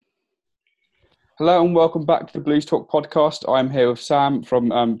Hello and welcome back to the Blues Talk podcast. I'm here with Sam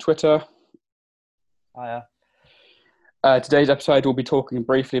from Twitter. Hiya. Today's episode we'll be talking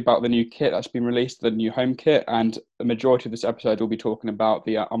briefly about the new kit that's been released, the new home kit, and the majority of this episode we'll be talking about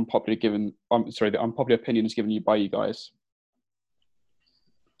the the unpopular opinions given you by you guys.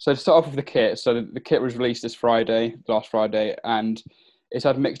 So to start off with the kit, the kit was released last Friday, and it's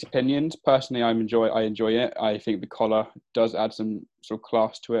had mixed opinions. Personally, I enjoy it. I think the collar does add some sort of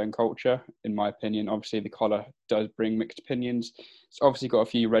class to it and culture, in my opinion. Obviously, the collar does bring mixed opinions. It's obviously got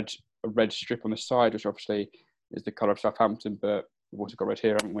a red strip on the side, which obviously is the colour of Southampton, but we've also got red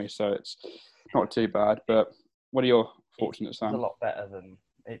here, haven't we? So it's not too bad. But what are your thoughts on it, It's a Sam? lot better than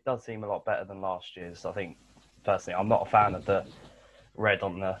it does seem a lot better than last year's. I think personally, I'm not a fan of the red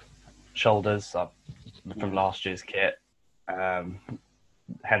on the shoulders from last year's kit.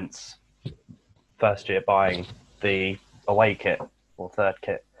 Hence, first year buying the away kit or third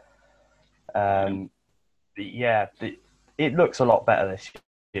kit. It looks a lot better this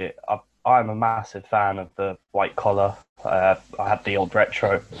year. I'm a massive fan of the white collar. I had the old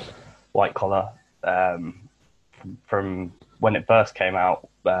retro white collar from when it first came out.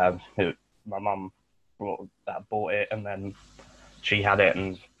 My mum bought it, and then she had it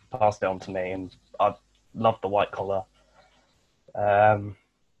and passed it on to me, and I loved the white collar.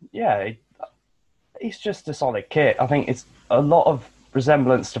 It's just a solid kit. I think it's a lot of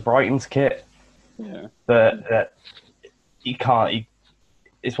resemblance to Brighton's kit, Yeah. but you can't.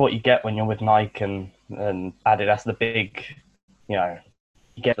 It's what you get when you're with Nike and Adidas. The big, you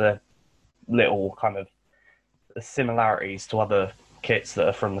get the little kind of similarities to other kits that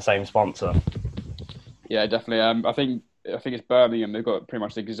are from the same sponsor. Yeah, definitely. I think it's Birmingham. They've got pretty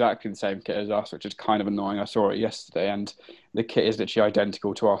much exactly the same kit as us, which is kind of annoying. I saw it yesterday, and the kit is literally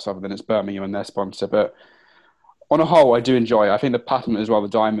identical to us, other than it's Birmingham and their sponsor. But on a whole, I do enjoy it. I think the pattern as well, the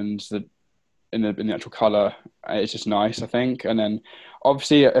diamonds, in the actual colour, it's just nice, I think. And then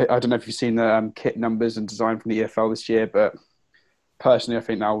obviously, I don't know if you've seen the kit numbers and design from the EFL this year, but personally, I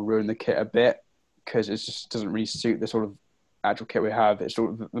think that will ruin the kit a bit because it just doesn't really suit the sort of actual kit we have. It's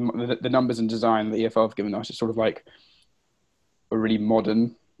sort of the numbers and design that the EFL have given us. It's sort of like a really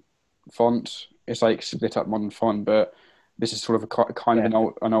modern font. It's like split up modern font, but this is sort of a kind of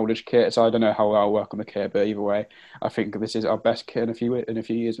an oldish kit. So I don't know how I'll work on the kit, but either way, I think this is our best kit in a few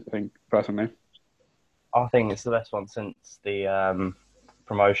years. I think personally. I think it's the best one since the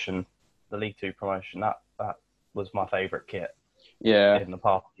promotion, the League Two promotion. That was my favourite kit. Yeah. In the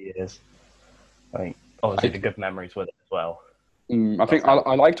past years. I think obviously the good memories with it as well. I think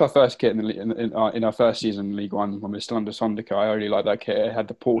I liked our first kit in our first season in League One when we were still under Sondica. I really liked that kit. It had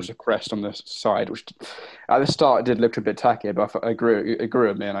the Portsmouth crest on the side, which at the start it did look a bit tacky, but it grew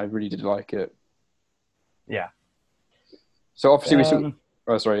on me, and I really did like it. Yeah. So obviously we still.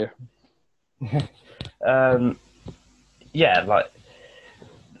 Oh, sorry. Like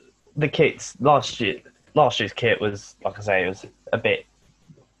the kits last year's kit was, like I say, it was a bit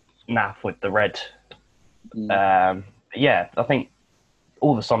naff with the red. I think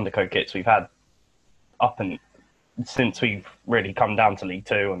all the Sondico kits we've had up and since we've really come down to League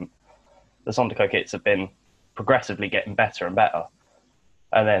Two, and the Sondico kits have been progressively getting better and better.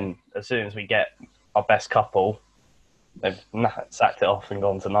 And then as soon as we get our best couple, they've sacked it off and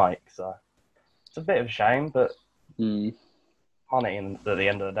gone to Nike. So it's a bit of a shame, but money at the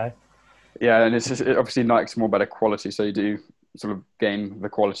end of the day. Yeah, and obviously Nike's more better quality, so you do sort of gain the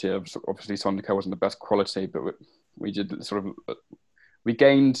quality of. Obviously, Sondico wasn't the best quality, but we did sort of we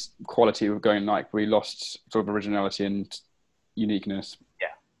gained quality with going Nike. We lost sort of originality and uniqueness. Yeah.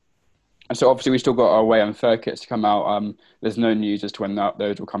 And so obviously we still got our way on third kits to come out. There's no news as to when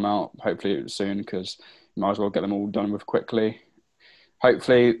those will come out. Hopefully soon, because you might as well get them all done with quickly.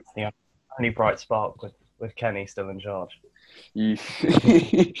 Hopefully. The only bright spark with Kenny still in charge.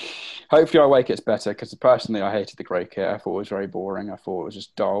 Hopefully our away kit's better, because personally I hated the grey kit. I thought it was very boring. I thought it was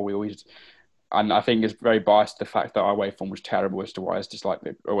just dull. And I think it's very biased to the fact that our away form was terrible as to why I disliked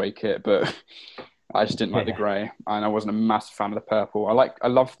the away kit, but I just didn't like the grey, and I wasn't a massive fan of the purple. I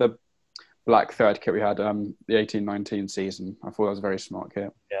love the black third kit we had the 18-19 season. I thought that was a very smart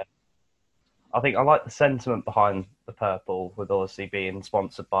kit. Yeah. I think I like the sentiment behind the purple, with obviously being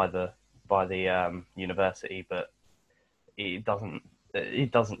sponsored by the university, but it doesn't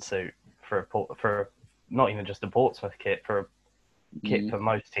suit for not even just a Portsmouth kit, for a kit for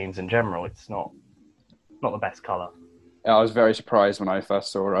most teams in general. It's not the best colour. I was very surprised when I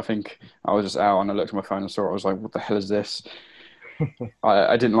first saw it. I think I was just out and I looked at my phone and saw it. I was like, what the hell is this?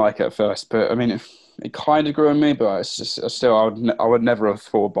 I didn't like it at first, but I mean, it kind of grew on me, but it's just still, I would never have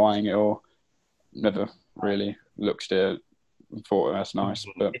thought buying it, or never really looked at it and thought that's nice.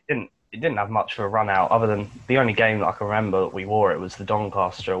 But it it didn't have much of a run out, other than the only game that I can remember that we wore it was the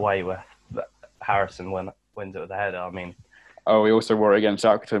Doncaster away, where Harrison wins it with a header. I mean, Oh, we also were against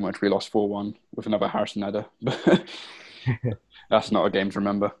Accrington, which we lost 4-1 with another Harrison header. That's not a game to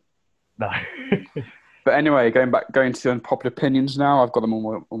remember. no. But anyway, going to unpopular opinions now. I've got them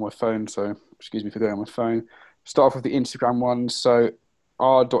on my phone, so excuse me for going on my phone. Start off with the Instagram ones. So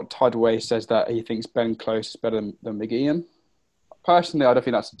R.Tideway says that he thinks Ben Close is better than McGeehan. Personally, I don't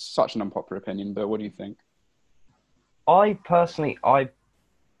think that's such an unpopular opinion, but what do you think? I personally, I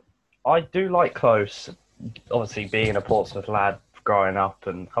do like Close. Obviously, being a Portsmouth lad growing up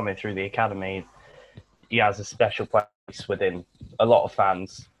and coming through the academy, he has a special place within a lot of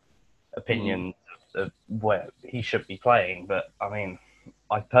fans' opinion of where he should be playing. But I mean,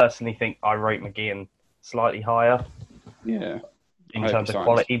 I personally think I rate McGeehan slightly higher Yeah, in terms of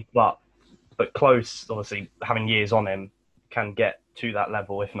quality, but Close, obviously having years on him, can get to that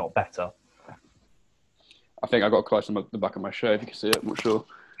level, if not better. I think I got Close on the back of my shirt. If you can see it, I'm not sure.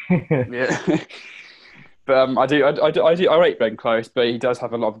 Yeah. But I rate Ben Close, but he does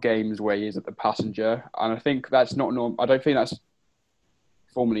have a lot of games where he is at the passenger, and I think that's not normal. I don't think that's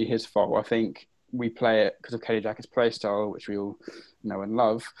formally his fault. I think we play it because of Kenny Jackett's play style, which we all know and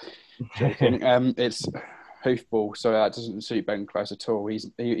love. Joking. It's hoofball, so that doesn't suit Ben Close at all.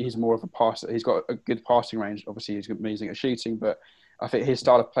 He's more of a passer. He's got a good passing range. Obviously, he's amazing at shooting, but I think his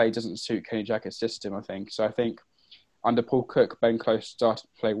style of play doesn't suit Kenny Jackett's system. I think so. I think under Paul Cook, Ben Close started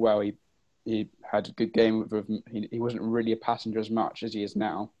to play well. He had a good game with him. He wasn't really a passenger as much as he is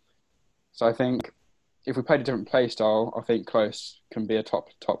now. So I think if we played a different play style, I think Close can be a top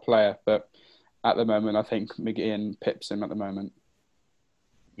player. But at the moment, I think McGeehan pips him at the moment.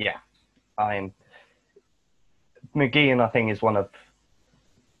 Yeah, I mean, McGeehan, I think, is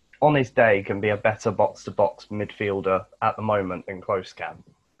on his day, can be a better box-to-box midfielder at the moment than Close can,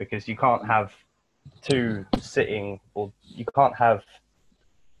 because you can't have two sitting, or you can't have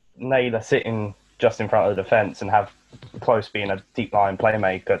Naylor sitting just in front of the defence and have Close being a deep line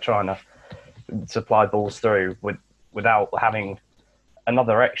playmaker trying to supply balls through without having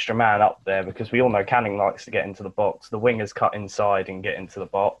another extra man up there, because we all know Canning likes to get into the box. The wingers cut inside and get into the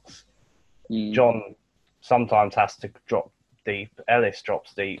box. John sometimes has to drop deep. Ellis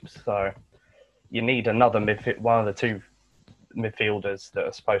drops deep. So you need another one of the two midfielders that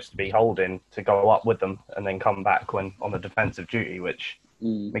are supposed to be holding to go up with them and then come back when on the defensive duty, which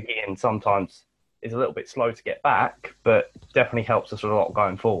McGeehan sometimes is a little bit slow to get back, but definitely helps us a lot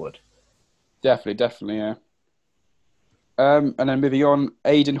going forward. Definitely, yeah. And then moving on,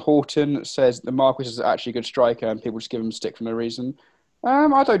 Aidan Horton says the Marquis is actually a good striker and people just give him stick for no reason.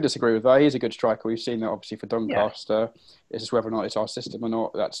 I don't disagree with that. He's a good striker. We've seen that obviously for Doncaster. Yeah. It's just whether or not it's our system or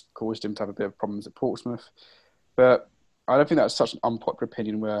not that's caused him to have a bit of problems at Portsmouth. But I don't think that's such an unpopular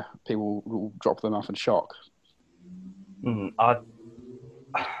opinion where people will drop them off in shock. I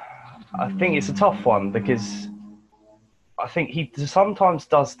think it's a tough one, because I think he sometimes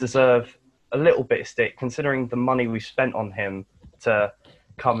does deserve a little bit of stick, considering the money we spent on him to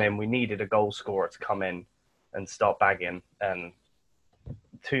come in. We needed a goal scorer to come in and start bagging, and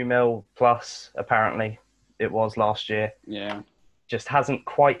 2 mil plus apparently it was last year. Yeah, just hasn't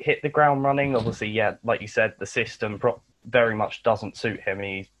quite hit the ground running. Obviously, yeah, like you said, the system very much doesn't suit him.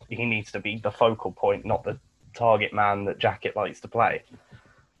 He needs to be the focal point, not the target man that Jackett likes to play.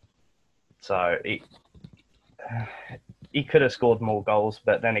 So he could have scored more goals,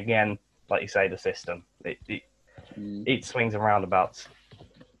 but then again, like you say, the system it swings and roundabouts.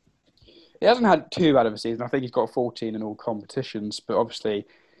 He hasn't had too bad of a season. I think he's got 14 in all competitions, but obviously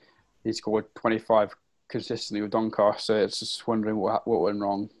he scored 25 consistently with Doncaster. So it's just wondering what went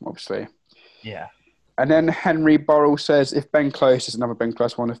wrong, obviously. Yeah. And then Henry Burrell says, if Ben Close is another Ben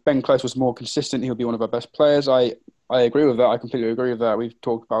Close one, if Ben Close was more consistent, he would be one of our best players. I agree with that. I completely agree with that. We've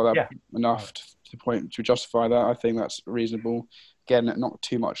talked about that enough to justify that. I think that's reasonable. Again, not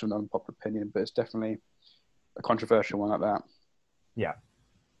too much of an unpopular opinion, but it's definitely a controversial one like that. Yeah.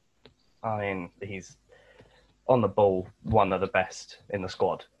 I mean, he's on the ball one of the best in the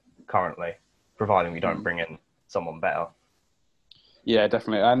squad currently, providing we don't bring in someone better. Yeah,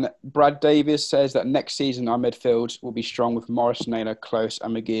 definitely. And Brad Davies says that next season our midfield will be strong with Morris, Naylor, Close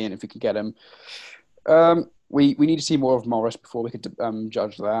and McGeehan if we can get him. We need to see more of Morris before we could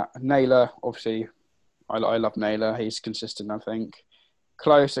judge that. Naylor, obviously, I love Naylor. He's consistent, I think.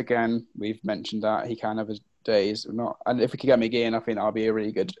 Close, again, we've mentioned that. He can have his days. And if we could get McGeehan, I think that'll be a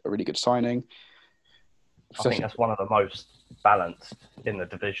really good signing. I think that's one of the most balanced in the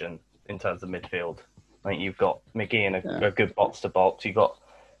division in terms of midfield. I think you've got McGeehan, a good box-to-box. You've got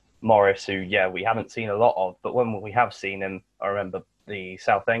Morris, who, we haven't seen a lot of, but when we have seen him, I remember the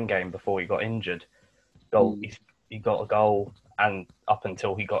Southend game before he got injured. Goal, Mm. he got a goal, and up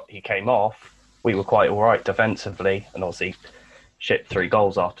until he came off, we were quite all right defensively, and obviously shipped 3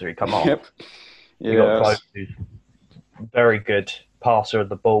 goals after he come off. Yep. We got Close, Yes. who's very good passer of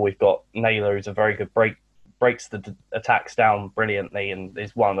the ball. We've got Naylor, who's a very good breaks the attacks down brilliantly, and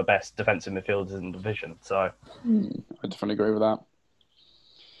is one of the best defensive midfielders in the division. So, I definitely agree with that.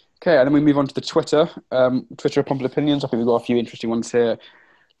 Okay, and then we move on to the Twitter. Twitter Unpopular Opinions. I think we've got a few interesting ones here.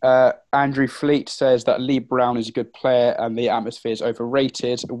 Andrew Fleet says that Lee Brown is a good player and the atmosphere is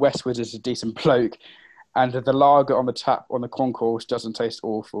overrated. Westwood is a decent bloke, and the lager on the tap on the concourse doesn't taste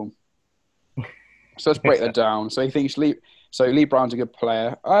awful. So let's break that down. So he thinks Lee Brown's a good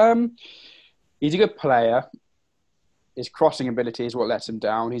player. He's a good player. His crossing ability is what lets him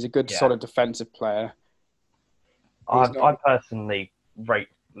down. He's a good, yeah, solid defensive player. I personally rate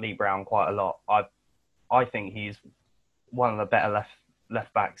Lee Brown quite a lot. I think he's one of the better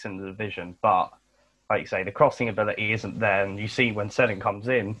left backs in the division, but like you say, the crossing ability isn't there. And you see when Seddon comes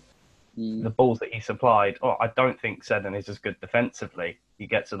in, the balls that he supplied. Oh, I don't think Seddon is as good defensively. He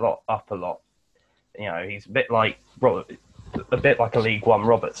gets up a lot. You know, he's a bit like a League One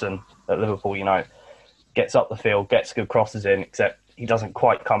Robertson at Liverpool. You know, gets up the field, gets good crosses in, except he doesn't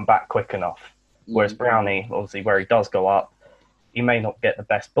quite come back quick enough. Whereas Brownie, obviously, where he does go up, he may not get the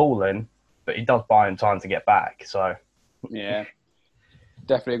best ball in, but he does buy him time to get back. So, Yeah,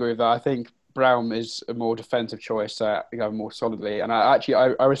 definitely agree with that. I think Brown is a more defensive choice, more solidly. And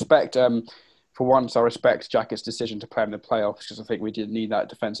I respect, for once, I respect Jackett's decision to play in the playoffs because I think we did need that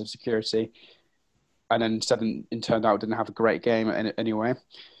defensive security. And then Seddon, in turned out, didn't have a great game anyway.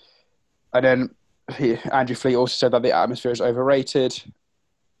 And then Andrew Fleet also said that the atmosphere is overrated.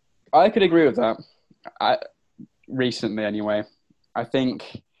 I could agree with that. Recently, anyway, I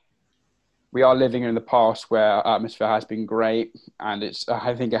think we are living in the past where our atmosphere has been great, and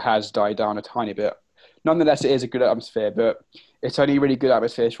I think it has died down a tiny bit. Nonetheless, it is a good atmosphere, but it's only really good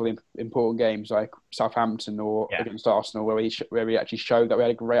atmospheres for the important games like Southampton or against Arsenal, where we actually showed that we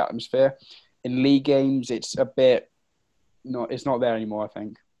had a great atmosphere. In league games, it's a bit it's not there anymore, I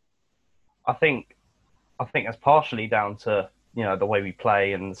think. I think that's partially down to the way we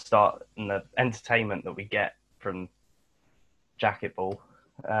play and the entertainment that we get from jacket ball.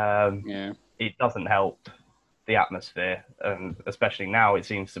 It doesn't help the atmosphere, and especially now it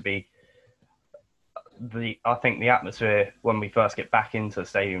seems to be I think the atmosphere when we first get back into the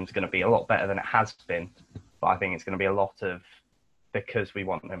stadium is going to be a lot better than it has been, but I think it's going to be a lot of because we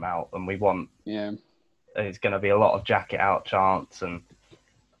want him out and we want it's going to be a lot of jacket out chants, and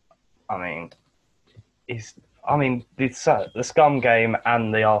the Scum game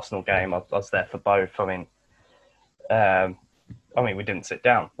and the Arsenal game, I was there for both. We didn't sit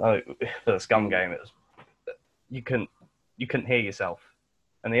down for the Scum game. You couldn't hear yourself,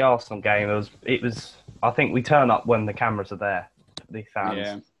 and the Arsenal game it was. I think we turn up when the cameras are there. The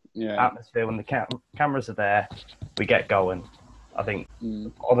fans, atmosphere when the cameras are there, we get going. I think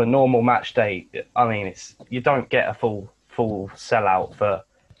on a normal match day, you don't get a full sellout for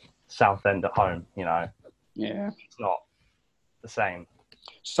Southend at home. It's not the same.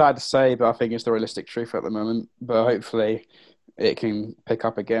 Sad to say, but I think it's the realistic truth at the moment. But hopefully, it can pick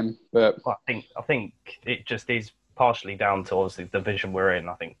up again. But I think it just is partially down to obviously the division we're in.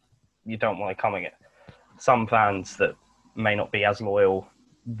 I think you don't want to come in it. Some fans that may not be as loyal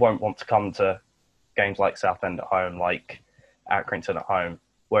won't want to come to games like Southend at home, like Accrington at home.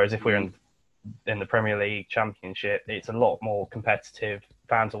 Whereas if we're in the Premier League Championship, it's a lot more competitive.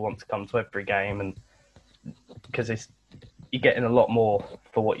 Fans will want to come to every game, and because you're getting a lot more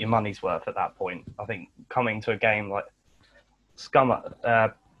for what your money's worth at that point. I think coming to a game like Sunderland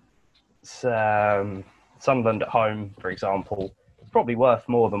at home, for example, is probably worth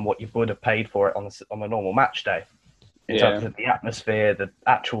more than what you would have paid for it on a normal match day. In terms of the atmosphere, the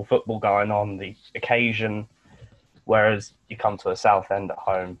actual football going on, the occasion. Whereas you come to a Southend at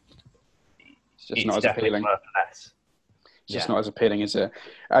home, it's not as appealing. Worth less. It's just not as appealing, is it?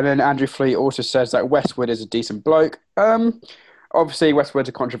 And then Andrew Fleet also says that Westwood is a decent bloke. Obviously, Westwood's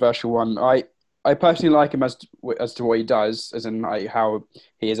a controversial one. I personally like him as to what he does, as in how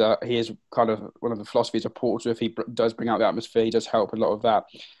he is kind of one of the philosophies of Portsmouth. He does bring out the atmosphere. He does help a lot of that.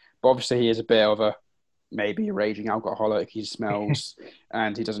 But obviously, he is a bit of maybe a raging alcoholic. He smells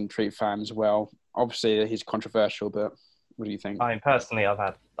and he doesn't treat fans well. Obviously, he's controversial, but what do you think? Personally, I've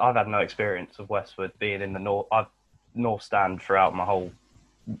had no experience of Westwood being in the North. I've North Stand throughout my whole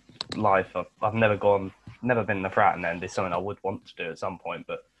life. I've never been in the Fratton End. It's something I would want to do at some point,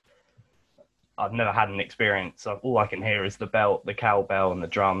 but I've never had an experience. All I can hear is the bell, the cowbell, and the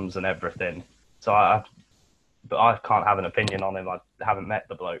drums and everything. So but I can't have an opinion on him. I haven't met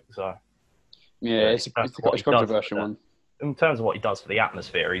the bloke, so. Yeah, But it's in terms it's, of a- what it's he a does for controversial one. in terms of what he does for the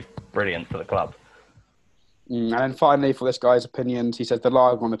atmosphere, he's brilliant for the club. And then finally, for this guy's opinions, he says the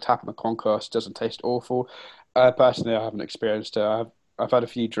lager on the tap on the concourse doesn't taste awful. Personally, I haven't experienced it. I've had a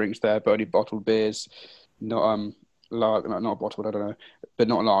few drinks there, but only bottled beers, not lager, not bottled. I don't know, but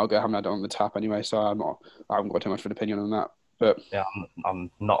not lager. I haven't had it on the tap anyway, so I haven't got too much of an opinion on that. But Yeah,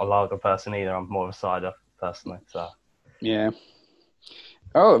 I'm not a lager person either. I'm more of a cider personally. So yeah.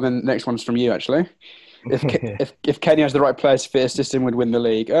 Oh, and then the next one's from you actually. If Kenny has the right players to fit his system, would win the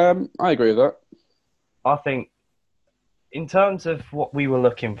league. I agree with that. I think in terms of what we were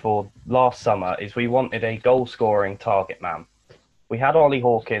looking for last summer is we wanted a goal scoring target man. We had Ollie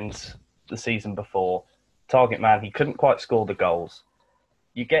Hawkins the season before. Target man, he couldn't quite score the goals.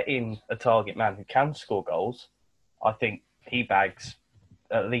 You get in a target man who can score goals. I think he bags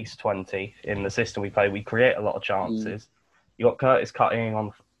at least 20 in the system we play. We create a lot of Mm, chances. You got Curtis cutting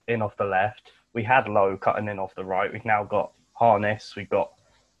in off the left. We had Lowe cutting in off the right. We've now got Harness. We've got,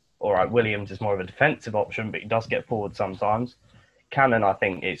 all right, Williams is more of a defensive option, but he does get forward sometimes. Cannon, I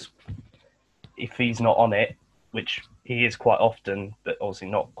think, is, if he's not on it, which he is quite often, but obviously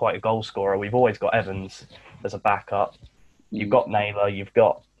not quite a goal scorer. We've always got Evans as a backup. You've mm, got Naylor. You've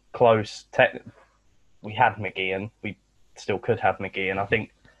got Close. We had McGeehan. We still could have McGeehan. I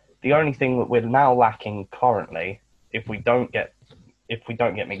think the only thing that we're now lacking currently, if we don't get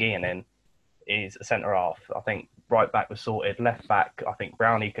McGeehan in, is a centre half. I think right back was sorted. Left back, I think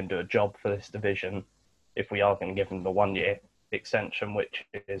Brownie can do a job for this division if we are going to give him the 1 year extension, which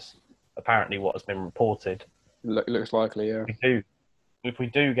is apparently what has been reported. looks likely, yeah. If we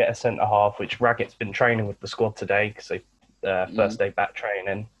do get a centre half, which Raggett's been training with the squad today because they Mm, first day back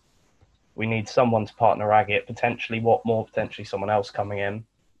training, we need someone to partner Raggett, potentially Watmore, potentially someone else coming in.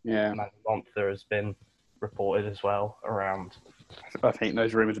 yeah. Manny Monther has been reported as well around. I think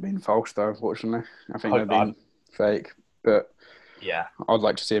those rumours have been false, though. Unfortunately, I think they've Hope been fake. But yeah, I'd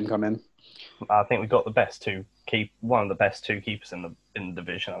like to see him come in. I think we've got one of the best two keepers in the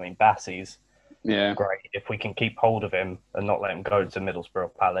division. I mean, Bassey's Yeah, great. If we can keep hold of him and not let him go to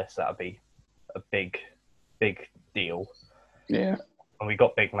Middlesbrough Palace, that'd be a big deal. yeah, And we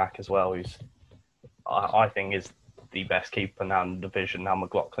got Big Mac as well, who's I think is the best keeper now in the division. Now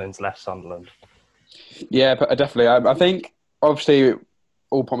McLaughlin's left Sunderland. yeah. But definitely, I think obviously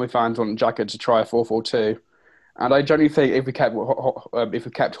all Pommy fans want Jacket to try a 4-4-2, and I generally think if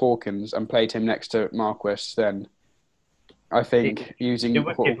we kept Hawkins and played him next to Marquis, then I It, think it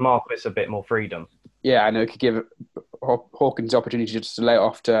would give Marquis a bit more freedom. yeah, I know it could give Hawkins the opportunity just to lay it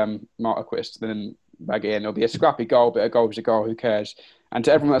off to Marquis, then bag it in. It'll be a scrappy goal, but a goal is a goal. Who cares? And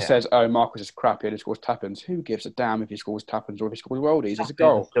to everyone that Yeah, says, "Oh, Marquis is crappy and he scores tap-ins," who gives a damn if he scores tap-ins or if he scores worldies? It's a tap-ins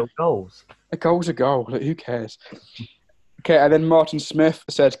are goal. still goals. A goal's a goal. Like, who cares? Okay, and then Martin Smith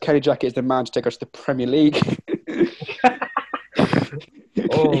said Kenny Jackett is the man to take us to the Premier League.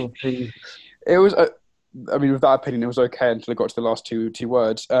 Oh, geez. It was, I mean, with that opinion, it was okay until it got to the last two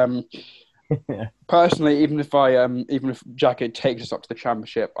words. Yeah. Personally, even if Jackett takes us up to the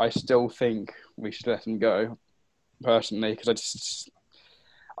Championship, I still think we should let him go. Personally, because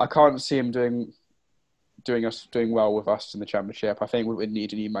I can't see him doing well with us in the Championship. I think we would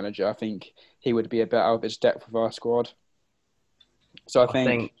need a new manager. I think he would be a bit out of his depth with our squad. So I I think,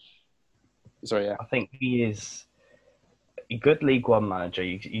 think sorry, yeah, I think he is a good League One manager.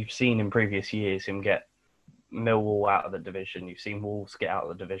 You've seen in previous years him get Millwall out of the division. You've seen Wolves get out of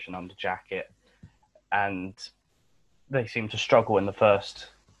the division under Jacket, and they seem to struggle in the first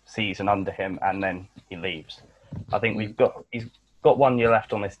season under him, and then he leaves. I think mm, he's got 1 year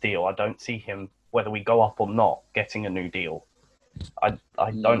left on this deal. I don't see him, whether we go up or not, getting a new deal. I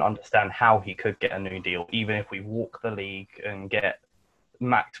don't mm, understand how he could get a new deal, even if we walk the league and get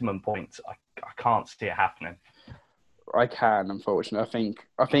maximum points. I can't see it happening. I can. Unfortunately,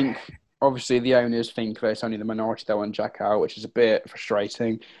 I think obviously the owners think that it's only the minority that want Jack out, which is a bit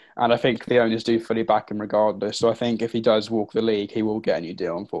frustrating. And I think the owners do fully back him regardless. So I think if he does walk the league, he will get a new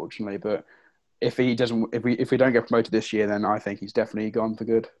deal, unfortunately. But if he doesn't, if we don't get promoted this year, then I think he's definitely gone for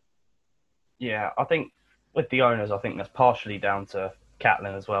good. Yeah, I think with the owners, I think that's partially down to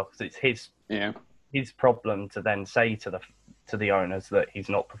Catlin as well, because it's Yeah, his problem to then say to the owners that he's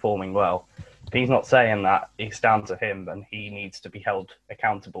not performing well. If he's not saying that, it's down to him, and he needs to be held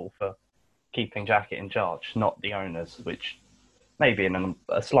accountable for keeping Jacket in charge, not the owners, which may be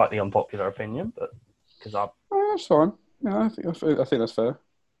a slightly unpopular opinion, but because I that's fine. Yeah, I think that's fair.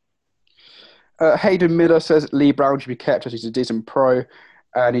 Hayden Miller says Lee Brown should be kept as he's a decent pro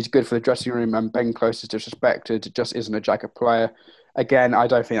and he's good for the dressing room. And Ben Close is disrespected, just isn't a Jacket player. Again, I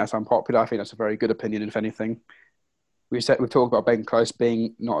don't think that's unpopular. I think that's a very good opinion, if anything. We've talked about Ben Close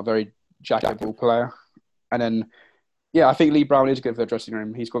being not a very jackable player, and then yeah, I think Lee Brown is good for the dressing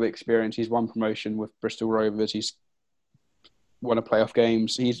room. He's got the experience. He's won promotion with Bristol Rovers. He's won a playoff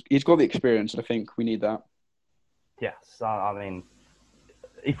games. He's got the experience, and I think we need that. Yes, I mean,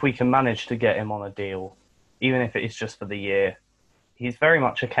 if we can manage to get him on a deal, even if it is just for the year, he's very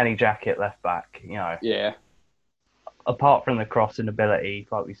much a Kenny Jackett left back. You know, Yeah, apart from the crossing ability,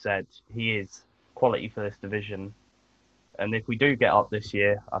 like we said, he is quality for this division. And if we do get up this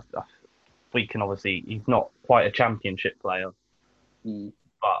year, we can obviously. He's not quite a championship player, mm.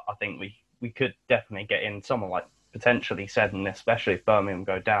 but I think we could definitely get in someone like potentially Seddon, especially if Birmingham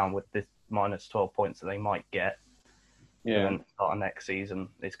go down with this minus 12 points that they might get. Yeah, And then start of next season,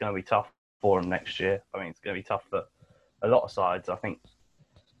 it's going to be tough for them next year. I mean, it's going to be tough for a lot of sides. I think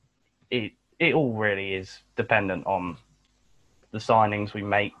it all really is dependent on the signings we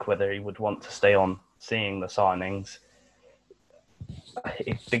make, whether he would want to stay on seeing the signings.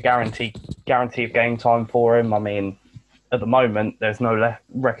 It's the guarantee of game time for him. I mean, at the moment, there's no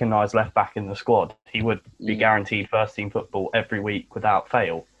recognised left back in the squad. He would be guaranteed first team football every week without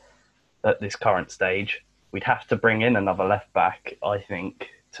fail at this current stage. We'd have to bring in another left back, I think,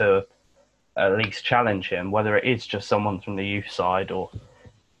 to at least challenge him, whether it is just someone from the youth side or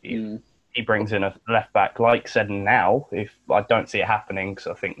he brings in a left back like Seddon now. If I don't see it happening, because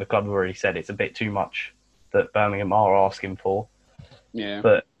I think the club have already said it's a bit too much that Birmingham are asking for. yeah,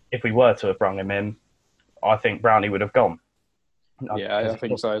 But if we were to have brought him in, I think Brownie would have gone. yeah. I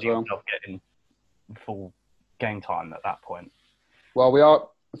think so as well. Getting full game time at that point. Well, we are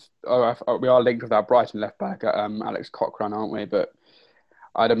linked with our Brighton left back, Alex Cochrane, aren't we? But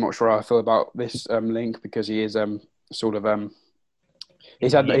I'm not sure how I feel about this link because he is sort of he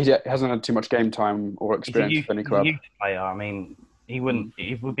hasn't had too much game time or experience with any club. He's a youth player. I mean, it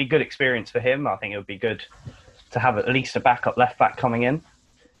would be good experience for him. I think it would be good to have at least a backup left back coming in.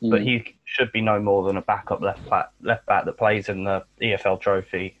 But he should be no more than a backup left back that plays in the EFL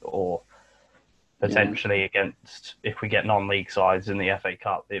Trophy or potentially against, if we get non-league sides in the FA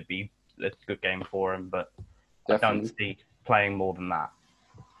Cup, it'd be a good game for him. But definitely. I don't see playing more than that.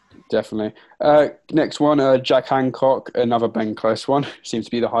 Definitely. Next one, Jack Hancock, another Ben Close one. Seems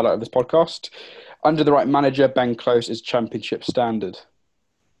to be the highlight of this podcast. Under the right manager, Ben Close is championship standard.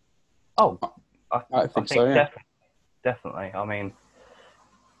 Oh, I think so, yeah. Definitely. I mean,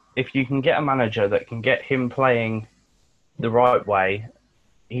 if you can get a manager that can get him playing the right way,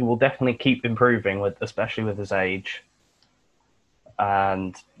 he will definitely keep improving, especially with his age.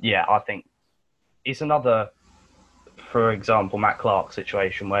 And yeah, I think it's another, for example, Matt Clark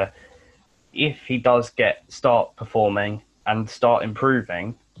situation where if he does start performing and start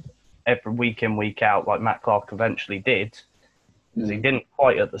improving every week in, week out, like Matt Clark eventually did, because he didn't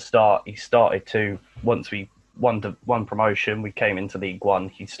quite at the start. He started to, once we won promotion, we came into League One,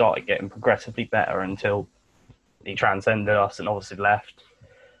 he started getting progressively better until he transcended us and obviously left.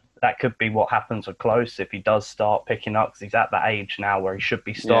 That could be what happens with Close if he does start picking up, because he's at that age now where he should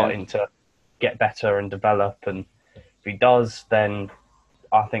be starting to get better and develop. And if he does, then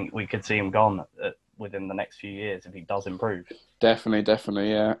I think we could see him gone within the next few years if he does improve.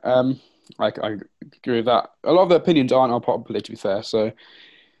 Definitely, yeah. I agree with that. A lot of the opinions aren't unpopular, to be fair. So,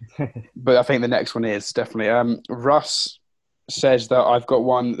 but I think the next one is definitely. Russ says that I've got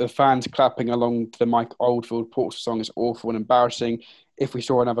one. The fans clapping along to the Mike Oldfield Portsmouth song is awful and embarrassing. If we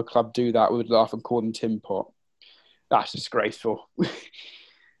saw another club do that, we would laugh and call them Tin Pot. That's disgraceful.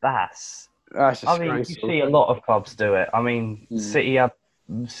 That's disgraceful. I mean, you see a lot of clubs do it. I mean,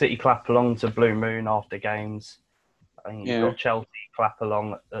 City clap along to Blue Moon after games. I mean, you've got Chelsea clap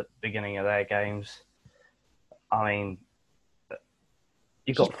along at the beginning of their games. I mean,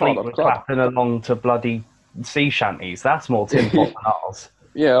 you've got Fleetwood clapping along to bloody sea shanties. That's more Tin Pot than ours.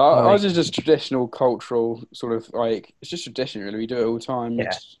 Yeah, ours is just traditional, cultural sort of like, it's just tradition, really. We do it all the time.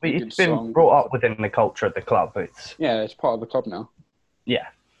 Yeah, it's been brought up within the culture of the club. It's part of the club now. Yeah.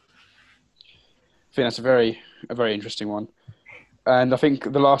 I think that's a very interesting one. And I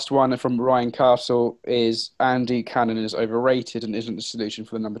think the last one from Ryan Castle is Andy Cannon is overrated and isn't the solution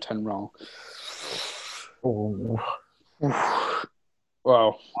for the number 10 role. Oh.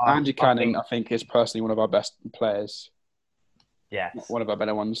 Well, Andy Cannon, I think, is personally one of our best players. Yes. One of our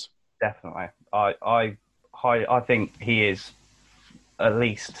better ones. Definitely. I think he is at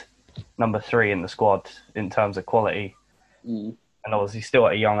least number 3 in the squad in terms of quality. And obviously still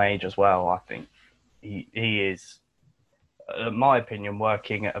at a young age as well. I think he is, in my opinion,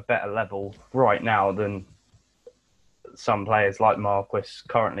 working at a better level right now than some players like Marquis.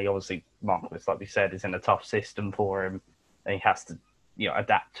 Currently, obviously, Marquis, like we said, is in a tough system for him. and he has to,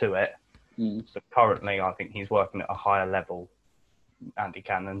 adapt to it. Mm. But currently, I think he's working at a higher level. Andy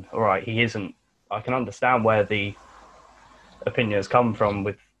Cannon, all right, he isn't. I can understand where the opinions come from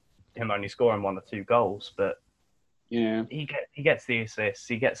with him only scoring 1 or 2 goals, but Yeah. he gets the assists,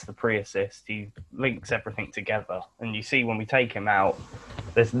 he gets the pre-assist, he links everything together, and you see when we take him out,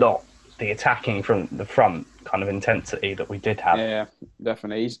 there's not the attacking from the front kind of intensity that we did have. Yeah,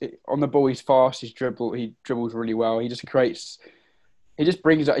 definitely. He's on the ball. He's fast. He dribbles really well. He just creates. He just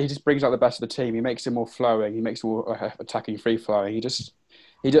brings out the best of the team. He makes it more flowing. He makes it more attacking, free flowing. He does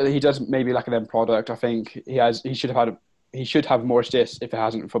maybe lack an end product. I think he should have more assists if it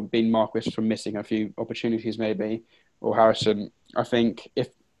hasn't from been Marquis from missing a few opportunities maybe, or Harrison. I think if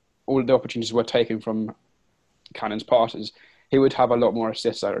all the opportunities were taken from Cannon's passes, he would have a lot more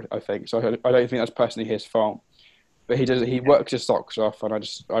assists. I think so. I don't think that's personally his fault, but he does. He works his socks off, and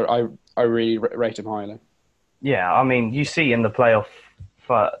I really rate him highly. Yeah, I mean, you see in the playoff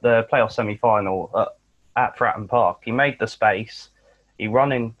semi-final at Fratton Park, he made the space, he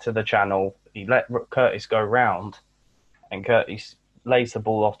run into the channel, he let Curtis go round, and Curtis lays the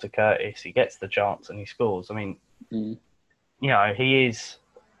ball off to Curtis. He gets the chance and he scores. I mean, Mm.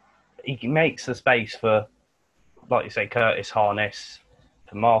 he makes the space for, like you say, Curtis Harness,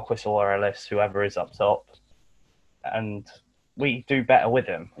 for Marquis or Ellis, whoever is up top, and we do better with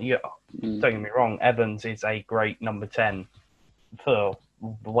him. Don't get me wrong, Evans is a great number 10 for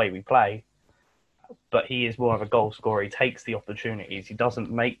the way we play, but he is more of a goal scorer. He takes the opportunities. He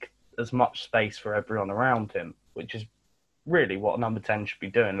doesn't make as much space for everyone around him, which is really what number 10 should be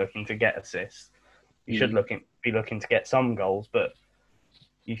doing, looking to get assists. You should be looking to get some goals, but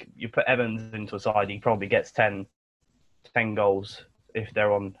you put Evans into a side, he probably gets 10 goals if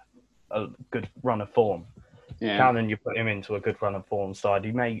they're on a good run of form. Yeah. Cannon, you put him into a good run of form side,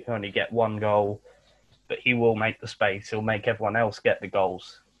 he may only get 1 goal, but he will make the space. He'll make everyone else get the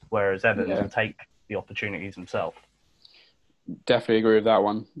goals, whereas Evans will take the opportunities himself. Definitely agree with that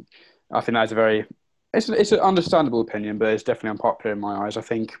one. I think that's it's an understandable opinion, but it's definitely unpopular in my eyes. I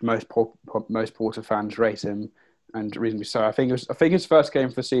think most Porter fans rate him, and reasonably so. I think his first game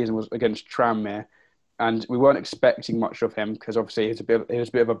for the season was against Tranmere, and we weren't expecting much of him because obviously he was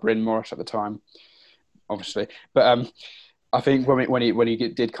a bit of a Bryn Morris at the time, obviously. But I think when he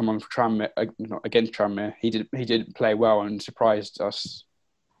did come on for Tranmere, not against Tranmere, he did play well and surprised us,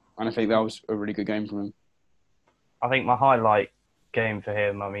 and I think that was a really good game from him. I think my highlight game for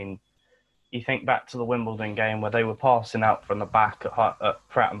him, I mean, you think back to the Wimbledon game where they were passing out from the back at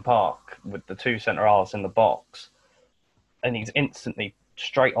Fratton Park with the 2 centre halves in the box, and he's instantly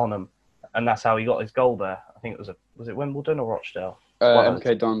straight on them, and that's how he got his goal there. I think was it Wimbledon or Rochdale?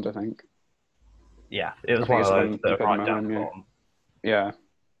 MK Dons, I think. Yeah, it was one of those that are right down the yeah. bottom. Yeah.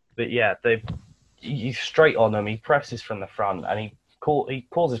 But yeah, he's straight on them. He presses from the front, and he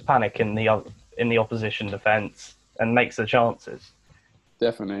causes panic in the opposition defence and makes the chances.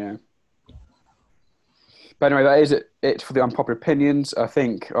 Definitely, yeah. But anyway, that is it for the unpopular opinions. I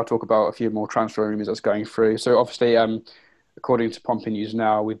think I'll talk about a few more transfer rumours that's going through. So obviously, according to Pompey News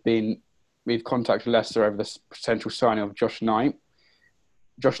now, we've contacted Leicester over this potential signing of Josh Knight.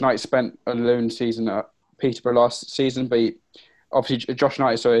 Josh Knight spent a loan season at Peterborough last season, but obviously Josh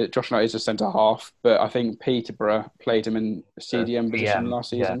Knight is a centre half, but I think Peterborough played him in the CDM position last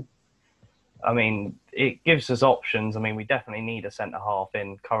season. Yeah. I mean, it gives us options. I mean, we definitely need a centre half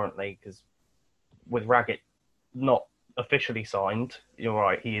in currently because with Raggett not officially signed, you're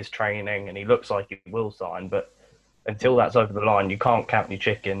right, he is training and he looks like he will sign, but until that's over the line, you can't count your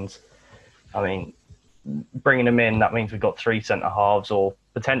chickens. I mean, bringing him in, that means we've got 3 centre halves, or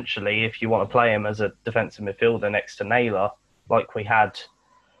potentially, if you want to play him as a defensive midfielder next to Naylor, like we had.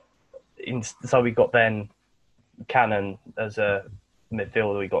 So we got then Cannon as a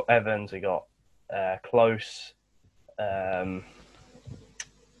midfielder. We got Evans, we got Close,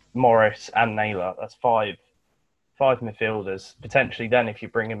 Morris, and Naylor. That's five midfielders. Potentially, then if you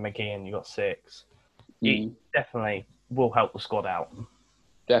bring in McGee in, you got 6. He definitely will help the squad out.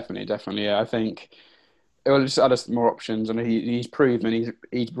 Definitely. Yeah, I think it will just add us more options, and he's proven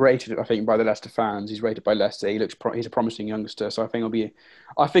he's rated. I think by the Leicester fans, he's rated by Leicester. He's a promising youngster, so I think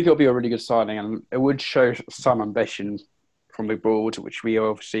it'll be a really good signing, and it would show some ambition from the board, which we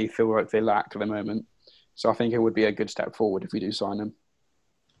obviously feel like they lack at the moment. So I think it would be a good step forward if we do sign him.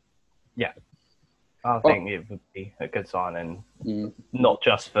 Yeah, I think it would be a good signing, not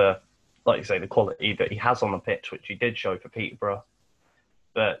just for, like you say, the quality that he has on the pitch, which he did show for Peterborough,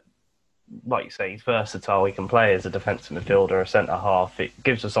 but like you say, he's versatile. He can play as a defensive midfielder, a centre half. It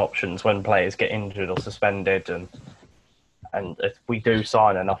gives us options when players get injured or suspended, and And if we do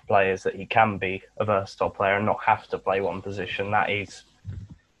sign enough players that he can be a versatile player and not have to play one position, that is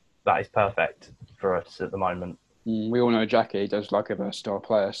perfect for us at the moment. We all know Jackie does like a versatile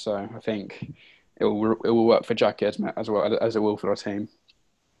player, so I think it will work for Jackie as well as it will for our team.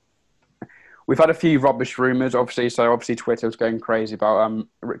 We've had a few rubbish rumours, obviously. So obviously Twitter was going crazy about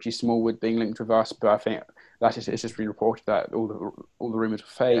Richie Smallwood being linked with us, but I think it's just been reported that all the rumours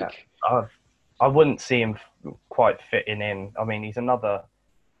were Yeah, fake. I wouldn't see him quite fitting in. I mean, he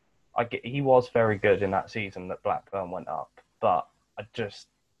was very good in that season that Blackburn went up, but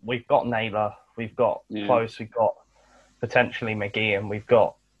we've got Naylor, we've got Close, we've got potentially McGee, and we've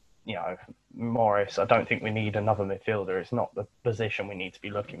got Morris. I don't think we need another midfielder. It's not the position we need to be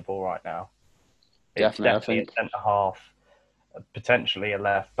looking for right now. It's definitely a centre half, potentially a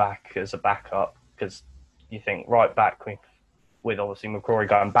left back as a backup, because you think right back with obviously McCrory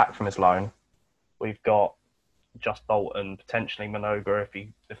going back from his loan, we've got just Bolton, potentially Minoga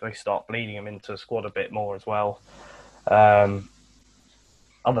if they start bleeding him into the squad a bit more as well. Other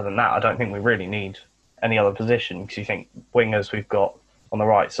than that, I don't think we really need any other position, because you think wingers we've got on the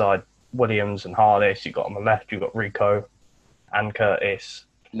right side, Williams and Hardis. You've got on the left, you've got Rico and Curtis.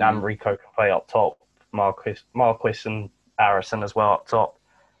 And Rico can play up top. Marquis and Harrison as well up top.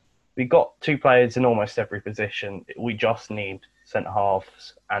 We've got two players in almost every position. We just need centre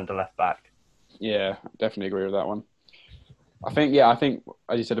halves and a left back. Yeah, definitely agree with that one. I think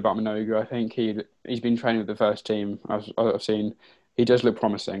as you said about Minoga, I think he's been training with the first team. I've seen he does look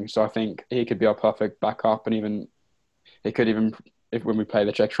promising. So I think he could be our perfect backup, and if when we play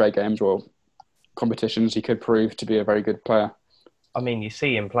the Czech trade games or competitions, he could prove to be a very good player. I mean, you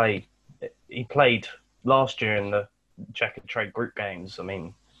see him play. He played last year in the Czech trade group games. I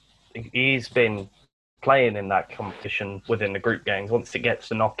mean, he's been playing in that competition within the group games. Once it gets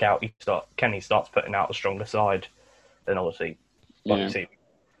to knockout, Kenny starts putting out a stronger side. Then obviously, you see,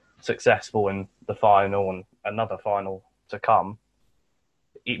 successful in the final and another final to come.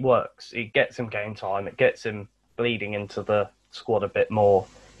 It works. It gets him game time. It gets him bleeding into the squad a bit more.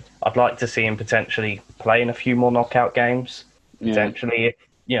 I'd like to see him potentially play in a few more knockout games. Potentially,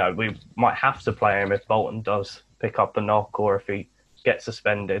 we might have to play him if Bolton does pick up a knock, or if he gets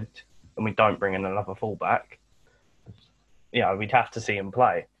suspended and we don't bring in another fullback. We'd have to see him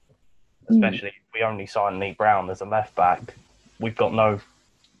play, especially if we only sign Lee Brown as a left back. We've got no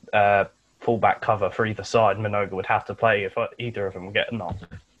fullback cover for either side. Minoga would have to play if either of them get a knock.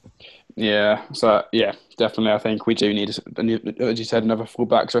 Yeah, so definitely. I think we do need, as you said, another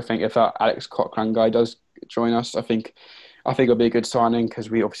fullback. So I think if that Alex Cochran guy does join us, I think it'll be a good signing, because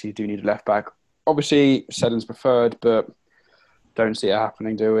we obviously do need a left back. Obviously, Seddon's preferred, but don't see it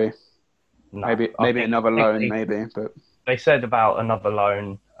happening, do we? No, maybe another loan, but they said about another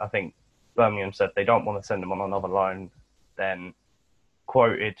loan. I think Birmingham said they don't want to send him on another loan. Then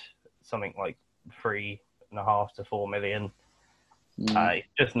quoted something like 3.5 to 4 million. It's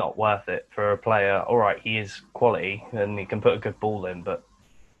just not worth it for a player. All right, he is quality and he can put a good ball in, but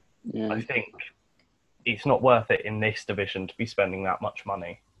I think it's not worth it in this division to be spending that much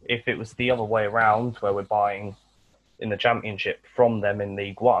money. If it was the other way around, where we're buying in the Championship from them in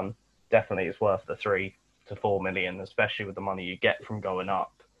League One, definitely it's worth the 3 to 4 million, especially with the money you get from going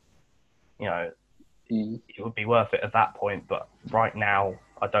up. It would be worth it at that point, but right now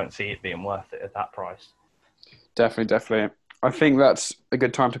I don't see it being worth it at that price. Definitely. I think that's a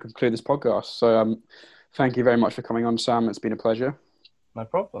good time to conclude this podcast. So thank you very much for coming on, Sam. It's been a pleasure. No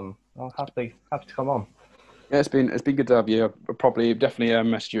problem. I'll happy to come on. Yeah, it's been good to have you. I'll definitely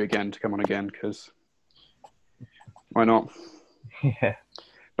message you again to come on again, because why not? Yeah.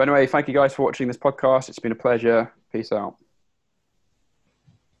 But anyway, thank you guys for watching this podcast. It's been a pleasure. Peace out.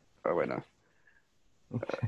 Oh wait, no.